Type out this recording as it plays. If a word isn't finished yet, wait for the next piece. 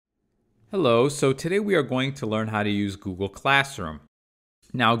Hello, so today we are going to learn how to use Google Classroom.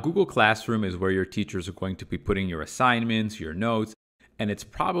 Now, Google Classroom is where your teachers are going to be putting your assignments, your notes, and it's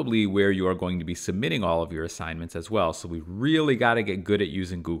probably where you are going to be submitting all of your assignments as well. So we really got to get good at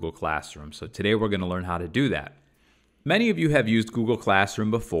using Google Classroom. So today we're going to learn how to do that. Many of you have used Google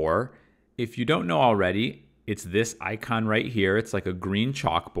Classroom before. If you don't know already, it's this icon right here. It's like a green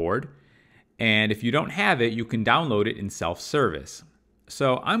chalkboard. And if you don't have it, you can download it in self-service.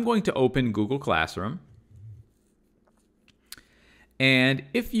 So I'm going to open Google Classroom. And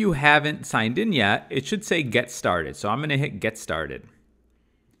if you haven't signed in yet, it should say Get Started. So I'm going to hit Get Started.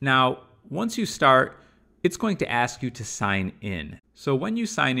 Now, once you start, it's going to ask you to sign in. So when you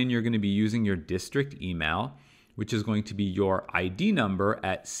sign in, you're going to be using your district email, which is going to be your ID number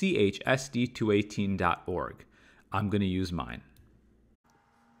at chsd218.org. I'm going to use mine.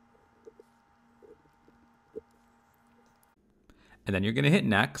 And then you're going to hit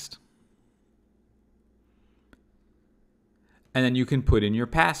Next. And then you can put in your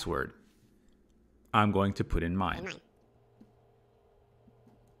password. I'm going to put in mine.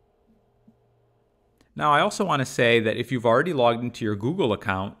 Now, I also want to say that if you've already logged into your Google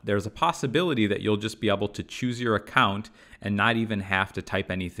account, there's a possibility that you'll just be able to choose your account and not even have to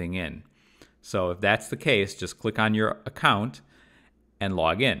type anything in. So if that's the case, just click on your account and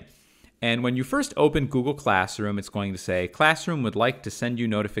log in. And when you first open Google Classroom, it's going to say, Classroom would like to send you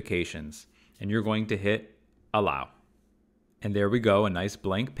notifications. And you're going to hit Allow. And there we go, a nice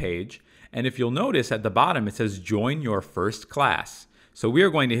blank page. And if you'll notice at the bottom, it says Join your first class. So we are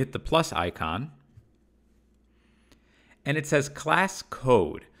going to hit the plus icon. And it says Class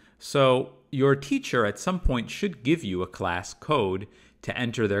Code. So your teacher at some point should give you a class code to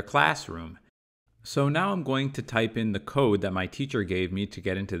enter their classroom. So now I'm going to type in the code that my teacher gave me to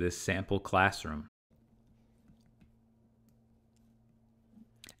get into this sample classroom.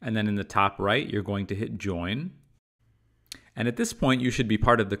 And then in the top right, you're going to hit Join. And at this point, you should be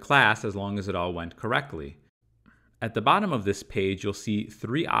part of the class as long as it all went correctly. At the bottom of this page, you'll see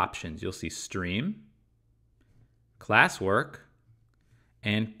three options. You'll see Stream, Classwork,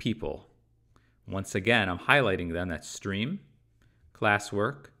 and People. Once again, I'm highlighting them. That's Stream,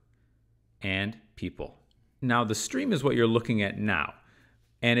 Classwork, and People. Now, the stream is what you're looking at now.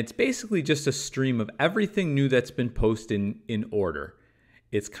 And it's basically just a stream of everything new that's been posted in order.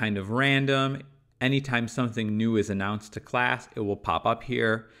 It's kind of random. Anytime something new is announced to class, it will pop up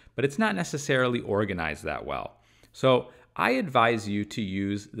here, but it's not necessarily organized that well. So I advise you to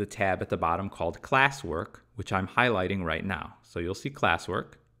use the tab at the bottom called Classwork, which I'm highlighting right now. So you'll see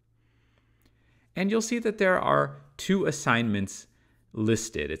Classwork. And you'll see that there are two assignments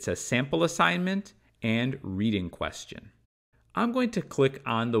listed. It says Sample Assignment and Reading Question. I'm going to click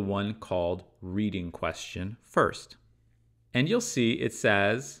on the one called Reading Question first. And you'll see it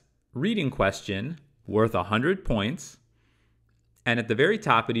says Reading Question worth 100 points. And at the very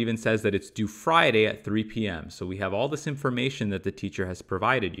top, it even says that it's due Friday at 3 p.m. So we have all this information that the teacher has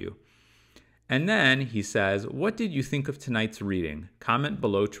provided you. And then he says, what did you think of tonight's reading? Comment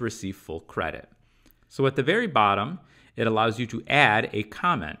below to receive full credit. So at the very bottom, it allows you to add a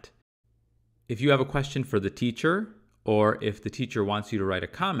comment. If you have a question for the teacher, or if the teacher wants you to write a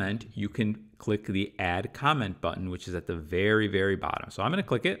comment, you can click the Add Comment button, which is at the very, very bottom. So I'm going to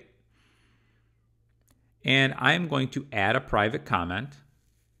click it. And I'm going to add a private comment.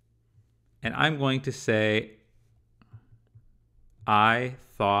 And I'm going to say, I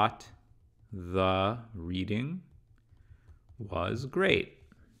thought the reading was great.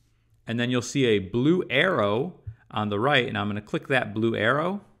 And then you'll see a blue arrow on the right, and I'm going to click that blue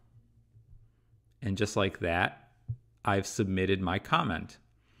arrow. And just like that, I've submitted my comment.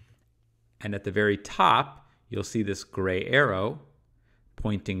 And at the very top, you'll see this gray arrow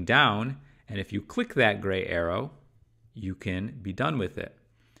pointing down. And if you click that gray arrow, you can be done with it.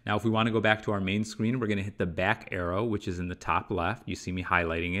 Now, if we want to go back to our main screen, we're going to hit the back arrow, which is in the top left. You see me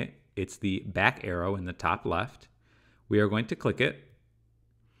highlighting it. It's the back arrow in the top left. We are going to click it.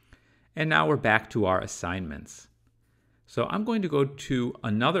 And now we're back to our assignments. So I'm going to go to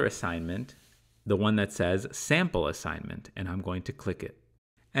another assignment, the one that says Sample Assignment, and I'm going to click it.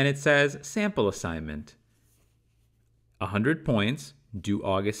 And it says Sample Assignment, 100 points, due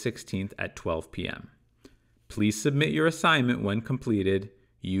August 16th at 12 p.m. Please submit your assignment when completed.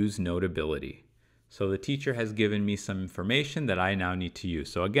 Use Notability. So the teacher has given me some information that I now need to use.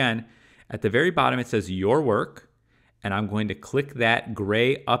 So again, at the very bottom it says Your Work, and I'm going to click that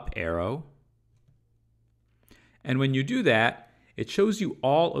gray up arrow. And when you do that, it shows you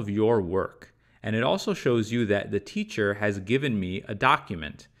all of your work. And it also shows you that the teacher has given me a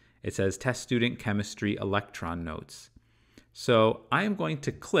document. It says Test Student Chemistry Electron Notes. So I am going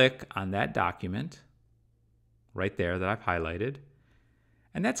to click on that document right there that I've highlighted.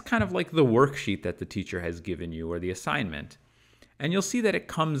 And that's kind of like the worksheet that the teacher has given you, or the assignment. And you'll see that it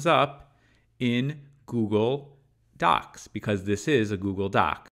comes up in Google Docs because this is a Google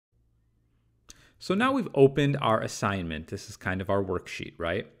Doc. So now we've opened our assignment. This is kind of our worksheet,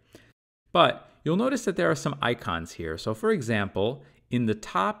 right? But you'll notice that there are some icons here. So for example, in the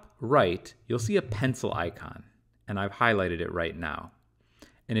top right, you'll see a pencil icon, and I've highlighted it right now.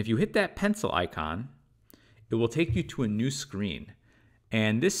 And if you hit that pencil icon, it will take you to a new screen.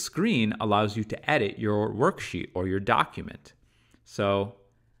 And this screen allows you to edit your worksheet or your document. So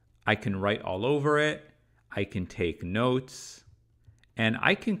I can write all over it, I can take notes, and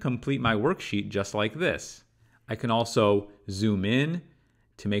I can complete my worksheet just like this. I can also zoom in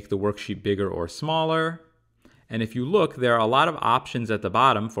to make the worksheet bigger or smaller. And if you look, there are a lot of options at the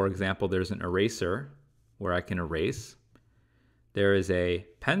bottom. For example, there's an eraser where I can erase. There is a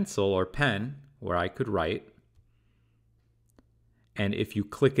pencil or pen where I could write. And if you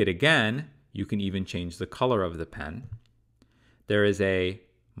click it again, you can even change the color of the pen. There is a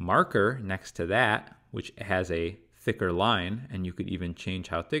marker next to that, which has a thicker line, and you could even change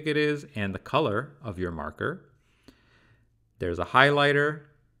how thick it is and the color of your marker. There's a highlighter.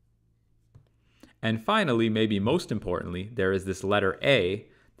 And finally, maybe most importantly, there is this letter A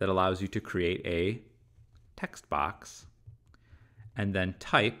that allows you to create a text box and then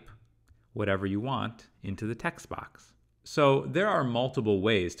type whatever you want into the text box. So there are multiple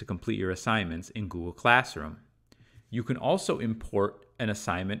ways to complete your assignments in Google Classroom. You can also import an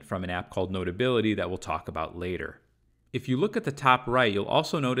assignment from an app called Notability that we'll talk about later. If you look at the top right, you'll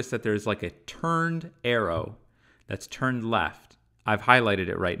also notice that there's like a turned arrow that's turned left. I've highlighted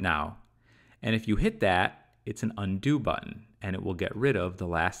it right now. And if you hit that, it's an undo button, and it will get rid of the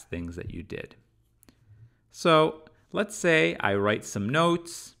last things that you did. So let's say I write some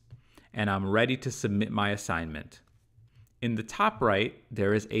notes, and I'm ready to submit my assignment. In the top right,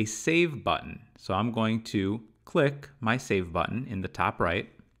 there is a Save button. So I'm going to click my Save button in the top right.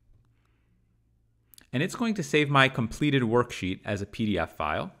 And it's going to save my completed worksheet as a PDF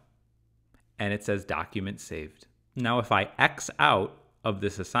file. And it says Document Saved. Now if I X out of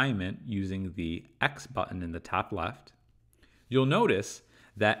this assignment using the X button in the top left, you'll notice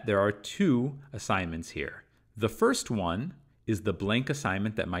that there are two assignments here. The first one is the blank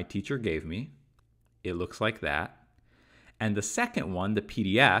assignment that my teacher gave me. It looks like that. And the second one, the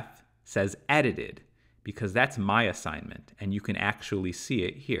PDF, says edited because that's my assignment and you can actually see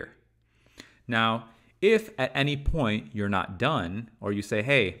it here. Now, if at any point you're not done or you say,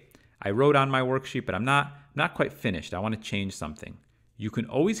 hey, I wrote on my worksheet, but I'm not quite finished, I want to change something, you can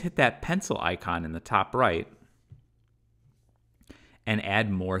always hit that pencil icon in the top right and add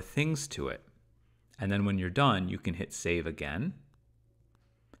more things to it. And then when you're done, you can hit Save again,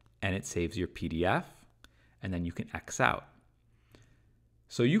 and it saves your PDF, and then you can X out.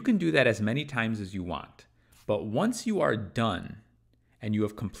 So you can do that as many times as you want. But once you are done and you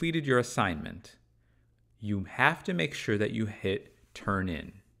have completed your assignment, you have to make sure that you hit Turn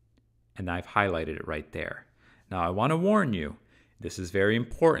In. And I've highlighted it right there. Now I want to warn you, this is very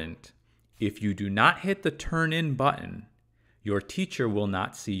important. If you do not hit the Turn In button, your teacher will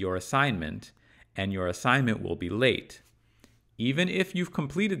not see your assignment and your assignment will be late. Even if you've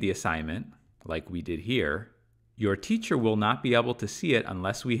completed the assignment, like we did here, your teacher will not be able to see it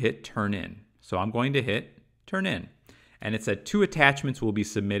unless we hit Turn In. So I'm going to hit Turn In. And it said 2 attachments will be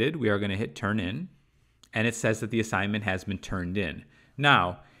submitted. We are going to hit Turn In. And it says that the assignment has been turned in.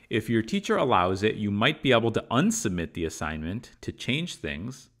 Now, if your teacher allows it, you might be able to unsubmit the assignment to change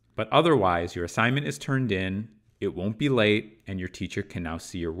things. But otherwise, your assignment is turned in, it won't be late, and your teacher can now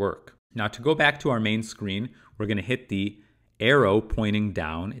see your work. Now, to go back to our main screen, we're going to hit the arrow pointing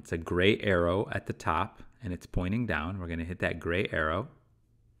down. It's a gray arrow at the top, and it's pointing down. We're going to hit that gray arrow.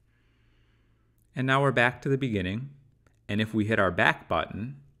 And now we're back to the beginning. And if we hit our back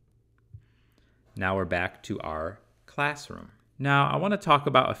button, now we're back to our classroom. Now, I want to talk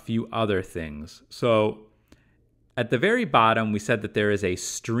about a few other things. So, at the very bottom, we said that there is a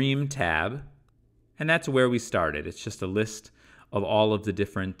Stream tab, and that's where we started. It's just a list of all of the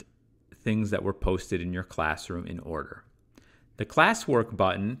different things that were posted in your classroom in order. The Classwork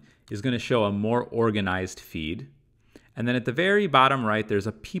button is going to show a more organized feed. And then at the very bottom right, there's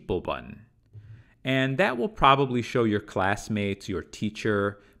a People button. And that will probably show your classmates, your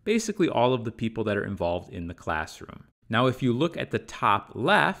teacher, basically all of the people that are involved in the classroom. Now, if you look at the top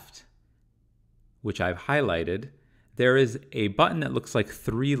left, which I've highlighted, there is a button that looks like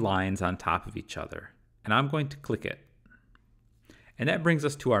 3 lines on top of each other. And I'm going to click it. And that brings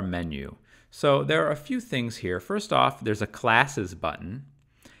us to our menu. So there are a few things here. First off, there's a classes button,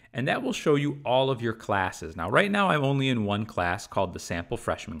 and that will show you all of your classes. Now, right now I'm only in one class called the sample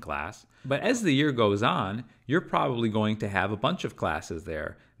freshman class, but as the year goes on, you're probably going to have a bunch of classes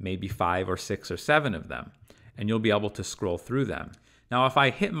there, maybe 5 or 6 or 7 of them, and you'll be able to scroll through them. Now, if I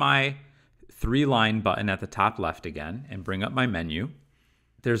hit my 3-line button at the top left again and bring up my menu,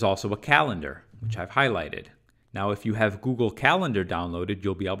 there's also a calendar, which I've highlighted. Now, if you have Google Calendar downloaded,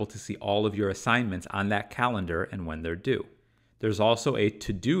 you'll be able to see all of your assignments on that calendar and when they're due. There's also a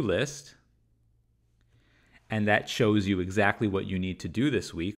to-do list, and that shows you exactly what you need to do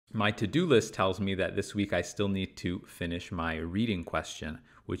this week. My to-do list tells me that this week I still need to finish my reading question,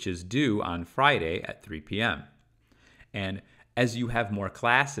 which is due on Friday at 3 p.m. And as you have more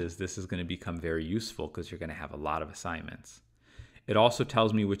classes, this is going to become very useful because you're going to have a lot of assignments. It also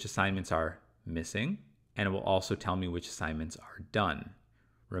tells me which assignments are missing, and it will also tell me which assignments are done.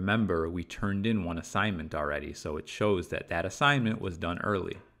 Remember, we turned in one assignment already, so it shows that that assignment was done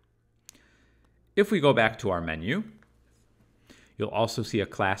early. If we go back to our menu, you'll also see a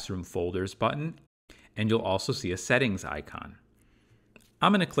Classroom Folders button, and you'll also see a Settings icon.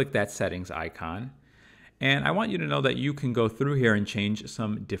 I'm going to click that Settings icon, and I want you to know that you can go through here and change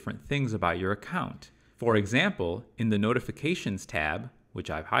some different things about your account. For example, in the Notifications tab, which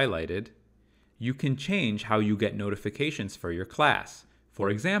I've highlighted, you can change how you get notifications for your class.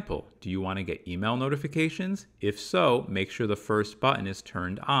 For example, do you want to get email notifications? If so, make sure the first button is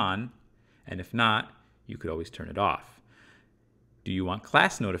turned on, and if not, you could always turn it off. Do you want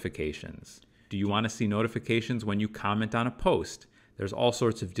class notifications? Do you want to see notifications when you comment on a post? There's all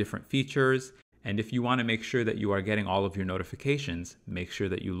sorts of different features, and if you want to make sure that you are getting all of your notifications, make sure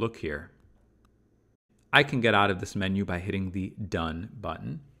that you look here. I can get out of this menu by hitting the Done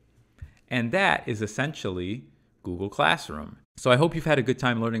button, and that is essentially Google Classroom. So I hope you've had a good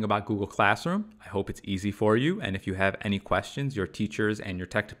time learning about Google Classroom. I hope it's easy for you, and if you have any questions, your teachers and your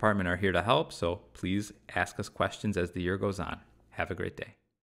tech department are here to help, so please ask us questions as the year goes on. Have a great day.